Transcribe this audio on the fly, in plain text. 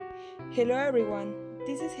Hello everyone,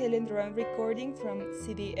 this is Helen Duran recording from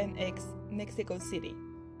CDMX, Mexico City.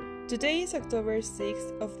 Today is October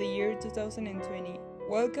 6th of the year 2020.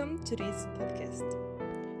 Welcome to this podcast.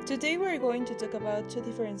 Today we're going to talk about two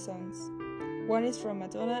different songs. One is from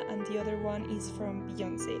Madonna and the other one is from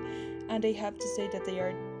Beyoncé, and I have to say that they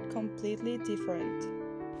are completely different.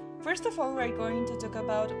 First of all, we're going to talk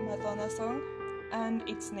about Madonna's song, and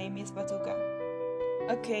its name is Batuka.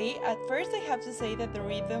 Okay, at first I have to say that the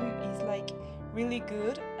rhythm is really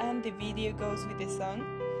good and the video goes with the song.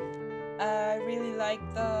 I really like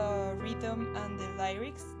the rhythm and the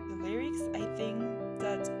lyrics. I think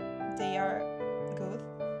that they are good.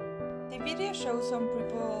 The video shows some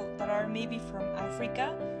people that are maybe from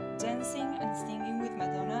Africa dancing and singing with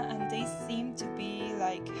Madonna, and they seem to be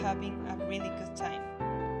having a really good time.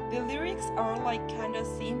 The lyrics are kind of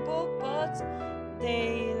simple, but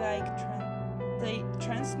they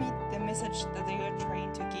transmit the message that they are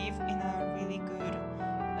trying to give in a really good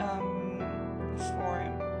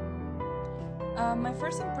form. My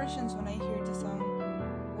first impressions when I hear the song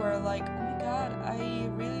were oh my god, I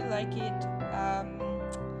really like it.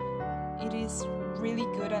 It is really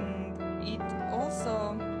good and it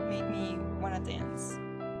also made me wanna dance.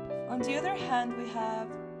 On the other hand, we have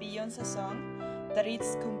Beyoncé's song that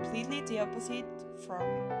it's completely the opposite from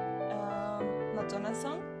Madonna's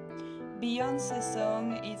song. Beyoncé's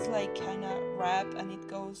song is kinda rap and it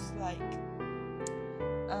goes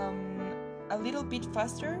a little bit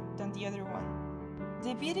faster than the other one.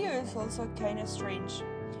 The video is also kinda strange.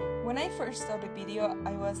 When I first saw the video,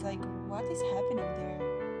 I was what is happening there?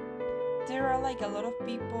 There are a lot of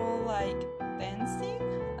people dancing,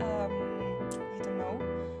 I don't know,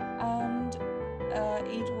 and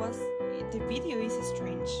the video is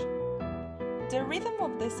strange. The rhythm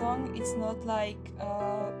of the song is not the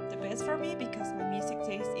best for me because my music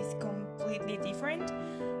taste is completely different,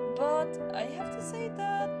 but I have to say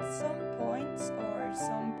that some points or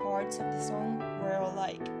some parts of the song were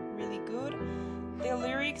really good. The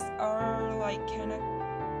lyrics are kind of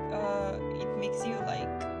it makes you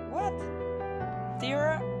what?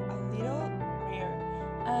 They're a little rare,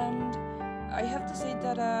 and I have to say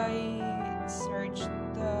that I searched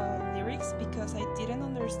the lyrics because I didn't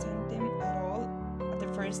understand them at all at the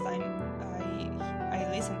first time I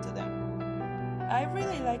listened to them. I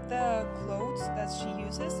really like the clothes that she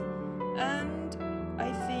uses, and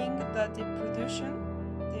I think that the production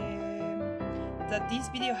that this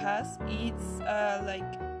video has, it's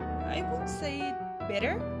I won't say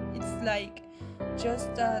better. It's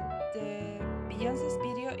just that the Beyonce's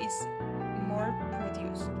video is more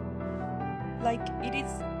produced. It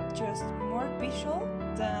is just more visual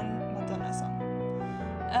than Madonna's song.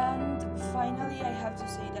 And finally, I have to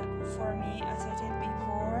say that for me, as I said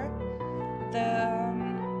before, the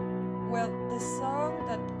song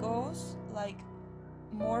that goes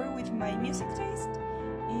more with my music taste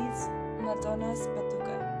is Madonna's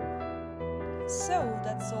Batuka. So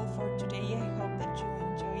that's all for